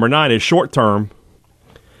term. But number 9 is short term.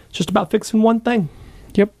 It's just about fixing one thing.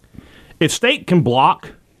 Yep. If State can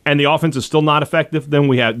block and the offense is still not effective, then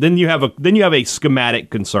you have a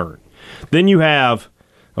schematic concern. Then you have,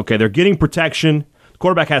 okay, they're getting protection. The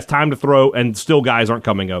quarterback has time to throw, and still guys aren't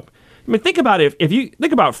coming up. I mean, think about it. If you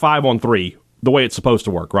think about 5-on-3, the way it's supposed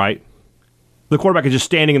to work, right? The quarterback is just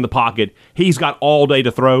standing in the pocket. He's got all day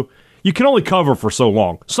to throw. You can only cover for so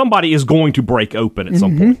long. Somebody is going to break open at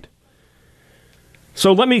some point.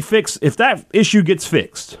 So let me fix, if that issue gets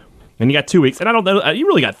fixed, and you got 2 weeks, and I don't know, you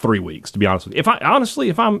really got 3 weeks, to be honest with you.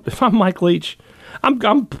 If I'm Mike Leach,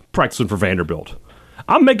 I'm practicing for Vanderbilt.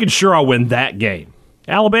 I'm making sure I win that game.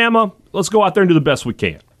 Alabama, let's go out there and do the best we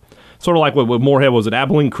can. Sort of like what Moorhead was at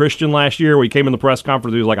Abilene Christian last year, where he came in the press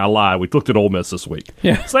conference, he was like, I lied. We looked at Ole Miss this week.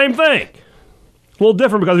 Yeah. Same thing. A little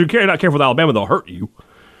different because if you're not careful with Alabama, they'll hurt you.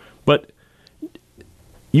 But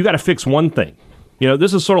you got to fix one thing.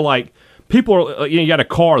 This is sort of like people are, you got a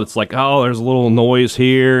car that's like, oh, there's a little noise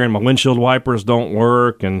here, and my windshield wipers don't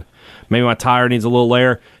work, and maybe my tire needs a little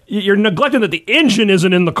air. You're neglecting that the engine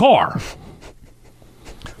isn't in the car.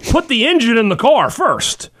 Put the engine in the car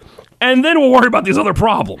first. And then we'll worry about these other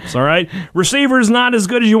problems, all right? Receivers not as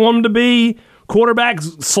good as you want them to be.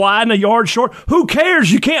 Quarterbacks sliding a yard short. Who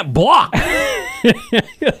cares? You can't block.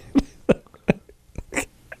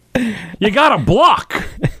 You got to block.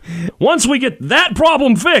 Once we get that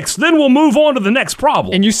problem fixed, then we'll move on to the next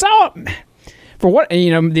problem. And you saw, for what,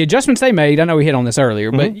 the adjustments they made, I know we hit on this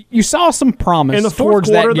earlier, but you saw some promise in the fourth towards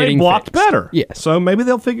quarter, that getting they blocked fixed. better. Yes. So maybe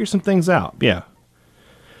they'll figure some things out. Yeah.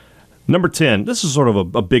 Number 10, this is sort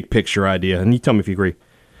of a big picture idea, and you tell me if you agree.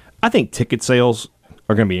 I think ticket sales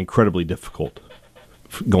are going to be incredibly difficult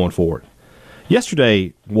going forward.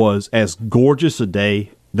 Yesterday was as gorgeous a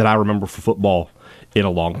day that I remember for football in a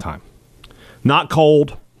long time. Not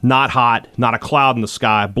cold, not hot, not a cloud in the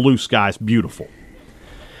sky, blue skies, beautiful.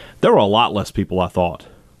 There were a lot less people, I thought,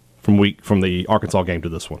 from the Arkansas game to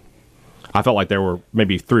this one. I felt like there were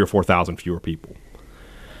maybe 3,000 or 4,000 fewer people.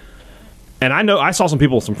 And I saw some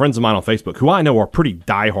people, some friends of mine on Facebook, who I know are pretty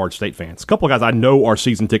diehard State fans. A couple of guys I know are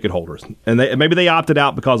season ticket holders. And maybe they opted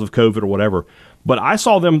out because of COVID or whatever. But I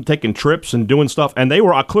saw them taking trips and doing stuff, and they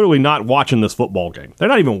were clearly not watching this football game. They're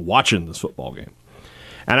not even watching this football game.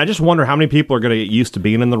 And I just wonder how many people are going to get used to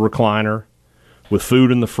being in the recliner with food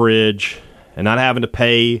in the fridge and not having to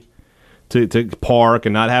pay to park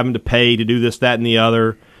and not having to pay to do this, that, and the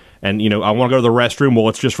other. And, I want to go to the restroom. Well,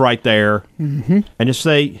 it's just right there. Mm-hmm. And just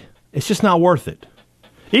say, it's just not worth it.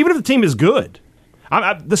 Even if the team is good.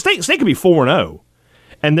 The state could be 4-0,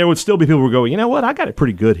 and there would still be people who would go, you know what, I got it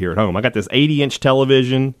pretty good here at home. I got this 80-inch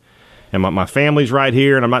television, and my family's right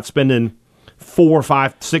here, and I'm not spending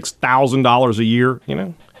 $4,000, $5,000, $6,000 a year.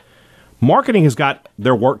 Marketing has got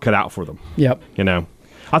their work cut out for them. Yep.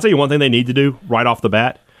 I'll tell you one thing they need to do right off the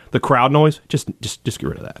bat: the crowd noise. Just get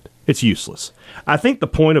rid of that. It's useless. I think the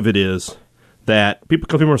point of it is that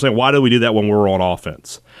people are saying, why do we do that when we're on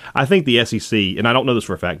offense? I think the SEC, and I don't know this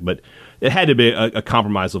for a fact, but it had to be a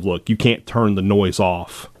compromise of, look, you can't turn the noise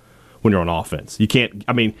off when you're on offense. You can't.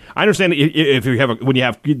 I mean, I understand if you have when you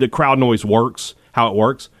have the crowd noise works, how it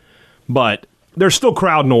works, but there's still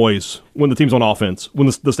crowd noise when the team's on offense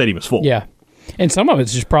when the stadium is full. Yeah, and some of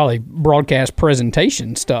it's just probably broadcast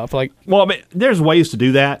presentation stuff. Well, I mean, there's ways to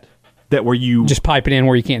do that where you just pipe it in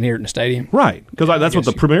where you can't hear it in the stadium, right? Because that's what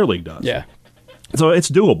the Premier League does. Yeah. So it's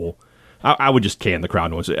doable. I would just can the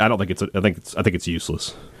crowd noise. I don't think I think it's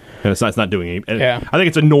useless, and it's not doing any. Yeah. I think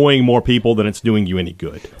it's annoying more people than it's doing you any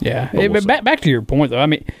good. Yeah. But back to your point, though. I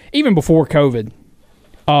mean, even before COVID,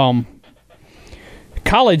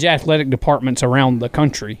 college athletic departments around the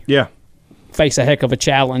country, face a heck of a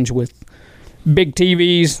challenge with big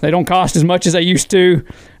TVs. They don't cost as much as they used to.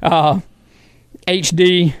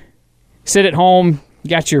 HD, sit at home,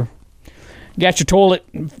 got your toilet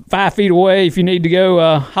 5 feet away if you need to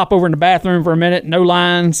go hop over in the bathroom for a minute. No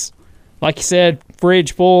lines. Like you said,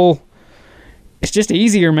 fridge full. It's just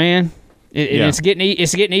easier, man. It's getting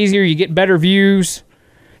easier. You get better views.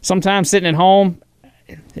 Sometimes sitting at home,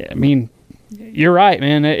 I mean, you're right,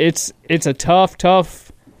 man. It's a tough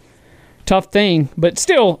thing. But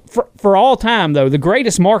still, for all time, though, the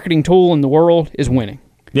greatest marketing tool in the world is winning.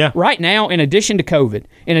 Yeah. Right now, in addition to COVID,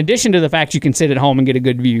 in addition to the fact you can sit at home and get a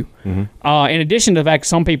good view, in addition to the fact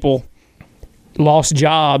some people lost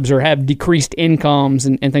jobs or have decreased incomes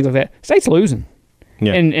and things like that, state's losing.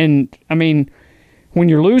 Yeah. And I mean, when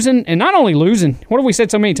you're losing, and not only losing, what have we said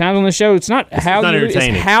so many times on this show? It's not how you lose,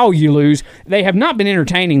 it's how you lose. They have not been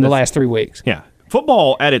entertaining the last 3 weeks. Yeah.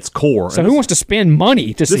 Football at its core. So who wants to spend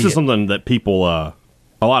money to see it? This is something that people, a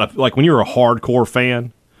lot of, like when you're a hardcore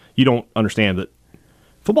fan, you don't understand that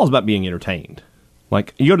football's about being entertained.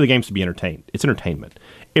 Like, you go to the games to be entertained. It's entertainment.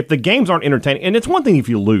 If the games aren't entertaining, and it's one thing if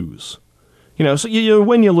you lose. So you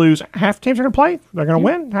win, you lose. Half teams are going to play. They're going to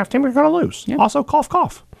win. Half teams are going to lose. Yeah. Also, cough,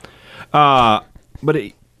 cough. But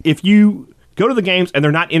if you go to the games and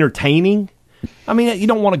they're not entertaining, I mean, you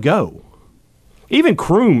don't want to go. Even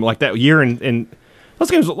Kroom, like that year in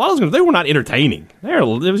those games, a lot of those games, they were not entertaining. It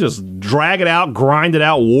was just drag it out, grind it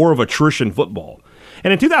out, war of attrition football.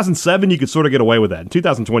 And in 2007, you could sort of get away with that. In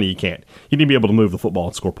 2020, you can't. You need to be able to move the football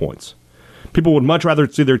and score points. People would much rather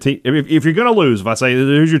see their team. If you're going to lose, if I say,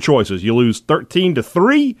 here's your choices, you lose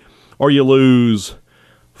 13-3 or you lose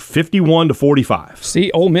 51-45. See,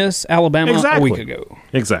 Ole Miss, Alabama a week ago.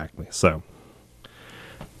 Exactly. So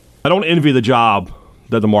I don't envy the job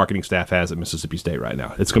that the marketing staff has at Mississippi State right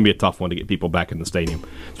now. It's going to be a tough one to get people back in the stadium.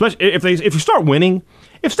 Especially if you start winning.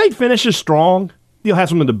 If State finishes strong, you'll have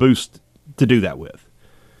something to boost to do that with.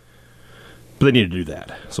 But they need to do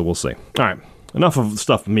that, so we'll see. All right, enough of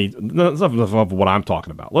stuff enough of what I'm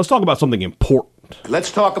talking about. Let's talk about something important.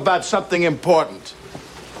 Let's talk about something important.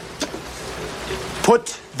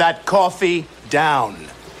 Put that coffee down.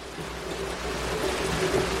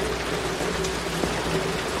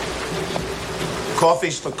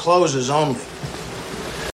 Coffee's for closers only.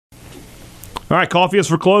 All right, Coffee is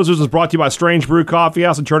for Closers is brought to you by Strange Brew Coffee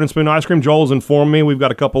House and Churn and Spoon Ice Cream. Joel has informed me we've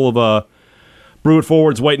got a couple of Brew It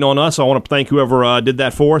Forward's waiting on us. So I want to thank whoever did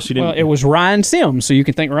that for us. Well, it was Ryan Sims, so you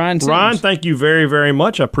can thank Ryan Sims. Ryan, thank you very, very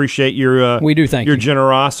much. I appreciate your we do thank your you.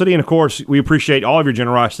 generosity. And, of course, we appreciate all of your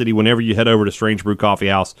generosity whenever you head over to Strange Brew Coffee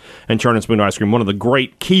House and Churn and Spoon Ice Cream, one of the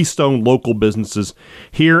great keystone local businesses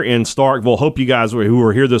here in Starkville. Hope you guys who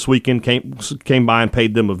were here this weekend came by and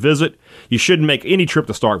paid them a visit. You shouldn't make any trip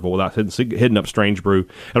to Starkville without hitting up Strange Brew.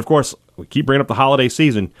 And, of course, we keep bringing up the holiday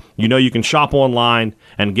season. You know you can shop online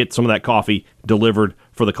and get some of that coffee delivered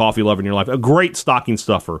for the coffee lover in your life. A great stocking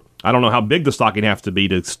stuffer. I don't know how big the stocking has to be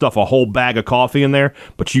to stuff a whole bag of coffee in there,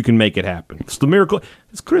 but you can make it happen. It's the miracle.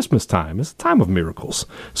 It's Christmas time. It's the time of miracles.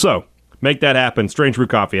 So make that happen. Strange Brew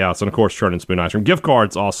Coffee House and, of course, Churn and Spoon Ice Cream. Gift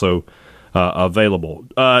cards also available.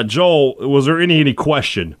 Joel, was there any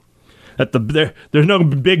question that there's no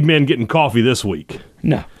big men getting coffee this week?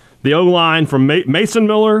 No. The O-line from Mason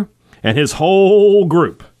Miller and his whole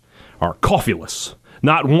group are coffeeless.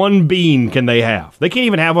 Not one bean can they have. They can't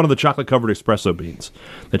even have one of the chocolate-covered espresso beans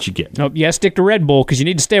that you get. Nope, you gotta stick to Red Bull because you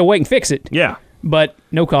need to stay awake and fix it. Yeah. But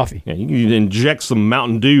no coffee. Yeah, you can inject some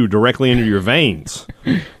Mountain Dew directly into your veins.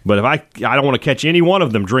 But if I don't want to catch any one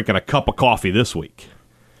of them drinking a cup of coffee this week.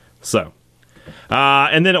 So,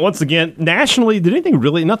 and then once again, nationally, nothing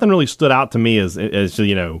really stood out to me as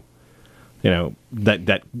that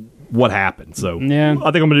what happened. So yeah.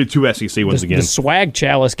 I think I'm going to do two SEC ones again. The swag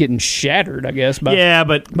chalice getting shattered, I guess. But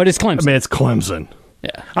it's Clemson. I mean, it's Clemson.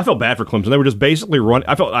 Yeah. I felt bad for Clemson. They were just basically running.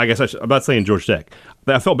 I'm not saying Georgia Tech.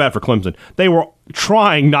 I felt bad for Clemson. They were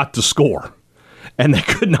trying not to score, and they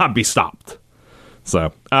could not be stopped.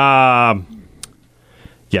 So, Matt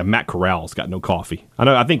Corral's got no coffee.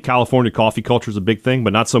 I think California coffee culture is a big thing,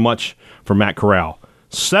 but not so much for Matt Corral.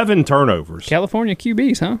 7 turnovers. California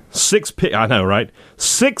QBs, huh? 6 picks. I know, right?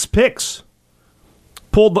 6 picks.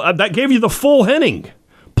 That gave you the full inning,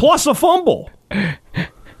 plus a fumble.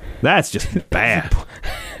 That's just bad.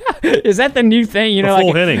 Is that the new thing? You know,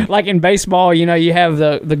 full inning. Like in baseball, you know, you have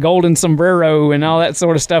the golden sombrero and all that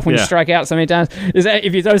sort of stuff when you strike out so many times. Is that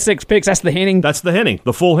if you throw 6 picks, that's the inning? That's the inning,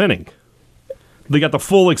 the full inning. They got the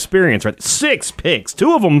full experience, right? 6 picks,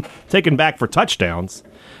 2 of them taken back for touchdowns.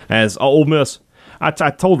 As Ole Miss,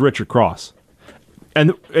 I told Richard Cross,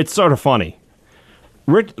 and it's sort of funny.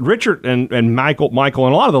 Richard and Michael and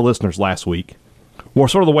a lot of the listeners last week were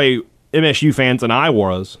sort of the way MSU fans and I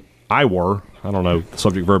were. I don't know the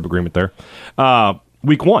subject-verb agreement there.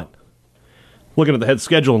 Week 1. Looking at the head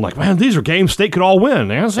schedule and like, man, these are games State could all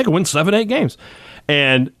win. State could win 7-8 games.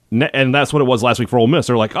 And that's what it was last week for Ole Miss.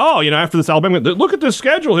 They're like, after this Alabama, look at this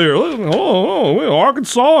schedule here.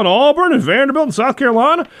 Arkansas and Auburn and Vanderbilt and South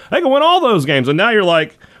Carolina, they can win all those games. And now you're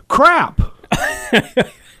like, crap.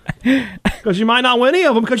 Because you might not win any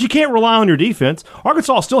of them because you can't rely on your defense.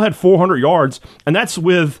 Arkansas still had 400 yards, and that's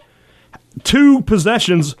with 2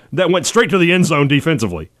 possessions that went straight to the end zone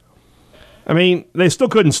defensively. I mean, they still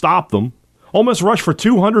couldn't stop them. Ole Miss rushed for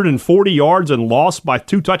 240 yards and lost by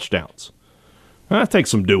 2 touchdowns. That takes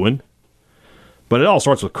some doing. But it all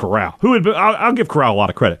starts with Corral, who had been, I'll give Corral a lot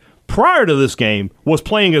of credit. Prior to this game, was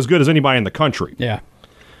playing as good as anybody in the country. Yeah.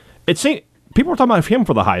 It seemed people were talking about him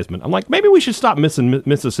for the Heisman. I'm like, maybe we should stop missing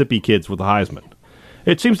Mississippi kids with the Heisman.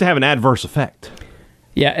 It seems to have an adverse effect.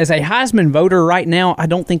 Yeah, as a Heisman voter right now, I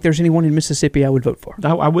don't think there's anyone in Mississippi I would vote for.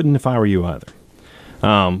 I wouldn't if I were you either.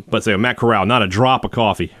 But say Matt Corral, not a drop of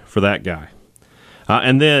coffee for that guy.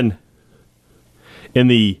 And then in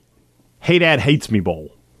the Hey Dad Hates Me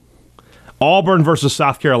Bowl, Auburn versus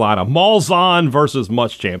South Carolina, Malzahn versus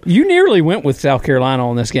Muschamp. You nearly went with South Carolina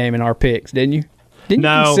on this game in our picks, didn't you? Didn't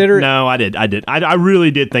you consider it? No, I did. I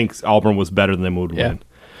really did think Auburn was better than they would win.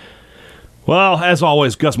 Well, as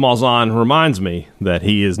always, Gus Malzahn reminds me that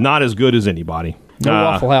he is not as good as anybody. No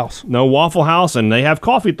Waffle House. No Waffle House, and they have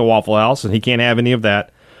coffee at the Waffle House, and he can't have any of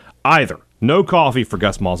that either. No coffee for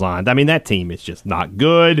Gus Malzahn. I mean, that team is just not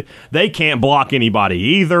good. They can't block anybody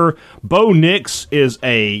either. Bo Nix is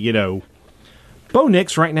Bo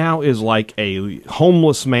Nix right now is like a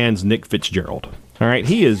homeless man's Nick Fitzgerald. All right?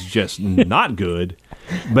 He is just not good.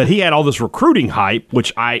 But he had all this recruiting hype,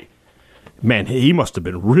 which he must have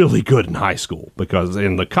been really good in high school because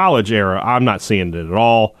in the college era, I'm not seeing it at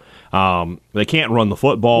all. They can't run the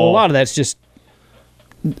football. Well, a lot of that's just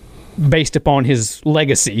based upon his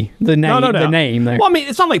legacy, the name. No. The name there. Well, I mean,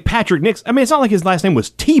 it's not like Patrick Nix. I mean, it's not like his last name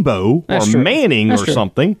was Tebow or Manning or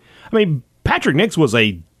something. I mean, Patrick Nix was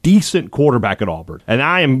a decent quarterback at Auburn, and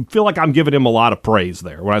I feel like I'm giving him a lot of praise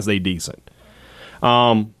there when I say decent.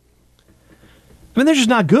 I mean, they're just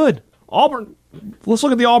not good. Auburn. Let's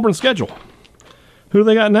look at the Auburn schedule. Who do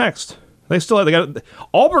they got next? They got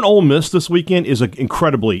Auburn Ole Miss this weekend is an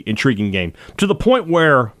incredibly intriguing game to the point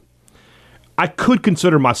where I could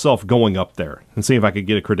consider myself going up there and seeing if I could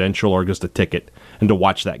get a credential or just a ticket and to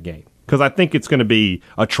watch that game, because I think it's going to be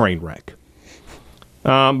a train wreck.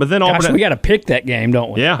 But then we got to pick that game,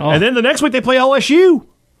 don't we? Yeah, Oh. And then the next week they play LSU.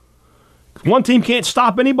 One team can't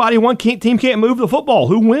stop anybody. One team can't move the football.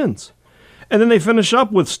 Who wins? And then they finish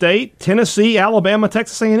up with State, Tennessee, Alabama,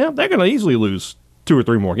 Texas A&M. They're going to easily lose 2 or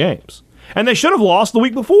 3 more games. And they should have lost the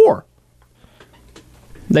week before.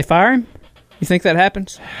 They fire him? You think that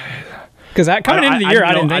happens? Because coming into the year,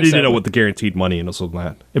 I didn't think so. I didn't know what the guaranteed money and this was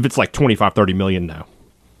that. If it's like $25-30 million now.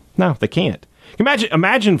 No, they can't.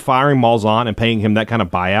 Imagine firing Malzahn and paying him that kind of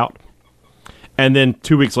buyout, and then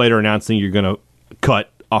 2 weeks later announcing you're going to cut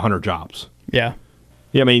 100 jobs. Yeah.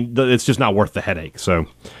 Yeah, I mean, it's just not worth the headache. So,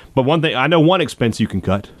 but one thing, I know one expense you can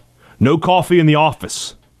cut. No coffee in the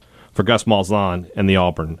office for Gus Malzahn and the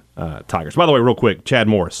Auburn Tigers. By the way, real quick, Chad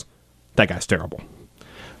Morris, that guy's terrible.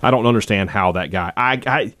 I don't understand how that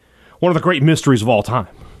guy, one of the great mysteries of all time.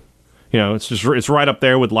 It's right up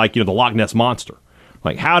there with the Loch Ness Monster.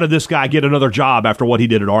 Like, how did this guy get another job after what he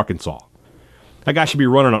did at Arkansas? That guy should be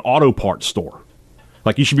running an auto parts store.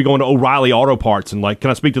 Like, you should be going to O'Reilly Auto Parts and can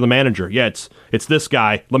I speak to the manager? Yeah, it's this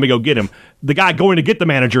guy. Let me go get him. The guy going to get the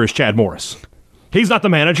manager is Chad Morris. He's not the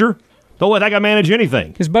manager. Don't let that guy manage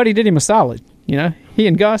anything. His buddy did him a solid. He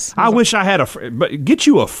and Gus. I wish I had but get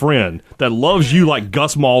you a friend that loves you like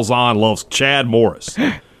Gus Malzahn loves Chad Morris.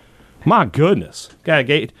 My goodness.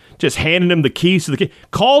 Just handing him the keys to the key.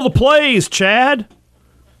 Call the plays, Chad.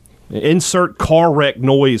 Insert car wreck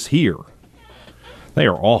noise here. They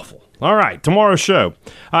are awful. All right, tomorrow's show.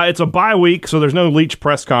 It's a bye week, so there's no Leach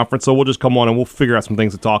press conference, so we'll just come on and we'll figure out some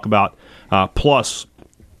things to talk about. Plus,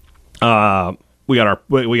 we got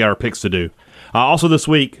our picks to do. Also this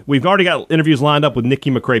week, we've already got interviews lined up with Nikki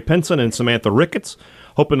McRae-Penson and Samantha Ricketts.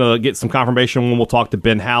 Hoping to get some confirmation when we'll talk to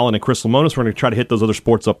Ben Howland and Chris Lemonis. We're going to try to hit those other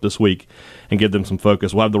sports up this week and give them some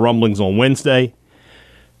focus. We'll have the rumblings on Wednesday.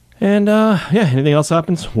 And, anything else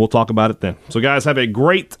happens, we'll talk about it then. So, guys, have a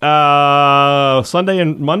great Sunday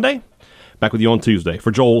and Monday. Back with you on Tuesday. For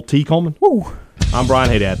Joel T. Coleman, I'm Brian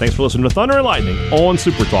Haydad. Thanks for listening to Thunder and Lightning on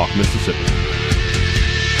Super Talk, Mississippi.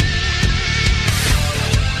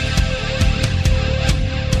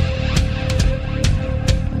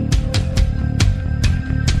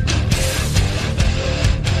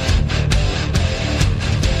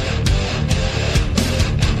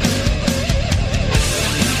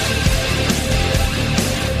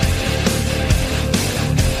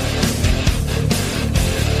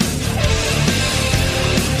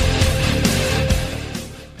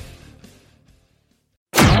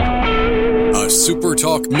 Super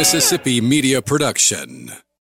Talk Mississippi Media Production.